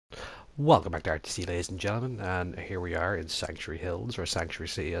Welcome back to RTC, ladies and gentlemen, and here we are in Sanctuary Hills, or Sanctuary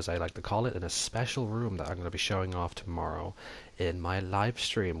City as I like to call it, in a special room that I'm going to be showing off tomorrow in my live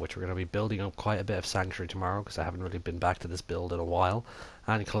stream, which we're going to be building up quite a bit of Sanctuary tomorrow, because I haven't really been back to this build in a while,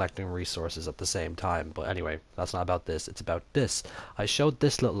 and collecting resources at the same time. But anyway, that's not about this, it's about this. I showed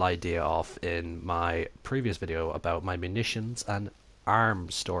this little idea off in my previous video about my munitions and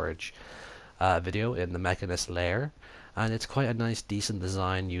arms storage video in the Mechanist lair, and it's quite a nice decent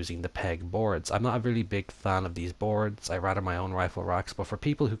design using the peg boards. I'm not a really big fan of these boards. I rather my own rifle racks, but for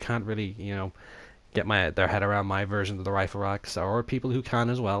people who can't really, get their head around my version of the rifle racks, or people who can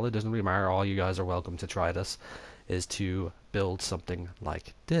as well, it doesn't really matter, all you guys are welcome to try this, is to build something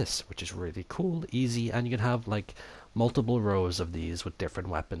like this, which is really cool, easy, and you can have like multiple rows of these with different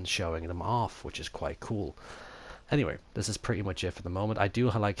weapons showing them off, which is quite cool. Anyway, this is pretty much it for the moment. I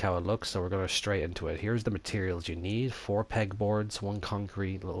do like how it looks, so we're going to straight into it. Here's the materials you need: 4 pegboards, one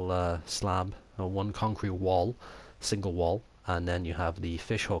concrete little slab, one concrete wall, single wall, and then you have the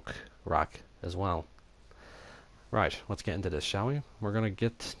fishhook rack as well. Right, let's get into this, shall we? We're going to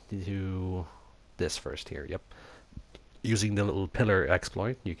get to this first here. Yep. Using the little pillar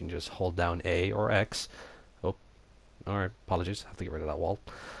exploit, you can just hold down A or X. Oh, alright, apologies, have to get rid of that wall.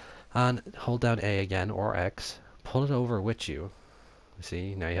 And hold down A again or X, pull it over with you.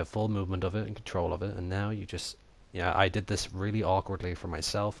 See, now you have full movement of it and control of it, and now you just, yeah, I did this really awkwardly for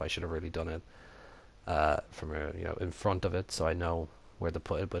myself. I should have really done it from in front of it, so I know where to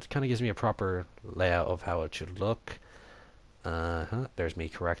put it, but it kind of gives me a proper layout of how it should look. There's me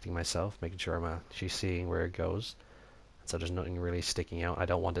correcting myself, making sure I'm actually seeing where it goes, so there's nothing really sticking out. I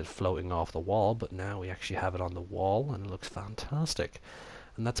don't want it floating off the wall, but now we actually have it on the wall, and it looks fantastic.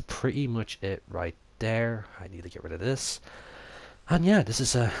 And that's pretty much it right there. I need to get rid of this. And yeah, this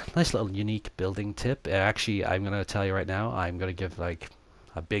is a nice little unique building tip. Actually, I'm going to tell you right now, I'm going to give like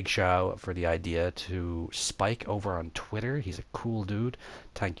a big shout out for the idea to Spike over on Twitter. He's a cool dude.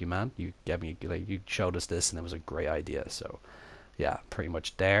 Thank you, man. You gave me, like, you showed us this and it was a great idea. So yeah, pretty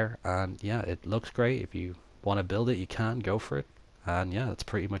much there. And yeah, it looks great. If you want to build it, you can go for it. And yeah, that's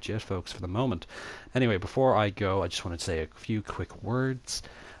pretty much it, folks, for the moment. Anyway, before I go, I just wanted to say a few quick words.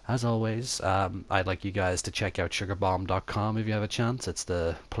 As always, I'd like you guys to check out sugarbomb.com if you have a chance. It's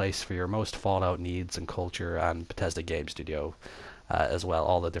the place for your most Fallout needs and culture, and Bethesda Game Studio as well.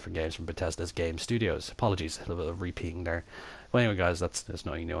 All the different games from Bethesda's Game Studios. Apologies, a little bit of repeating there. Well, anyway, guys, there's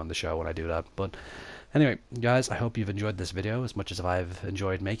nothing new on the show when I do that. But anyway, guys, I hope you've enjoyed this video as much as I've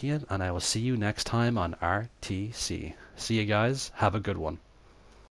enjoyed making it, and I will see you next time on RTC. See you guys. Have a good one.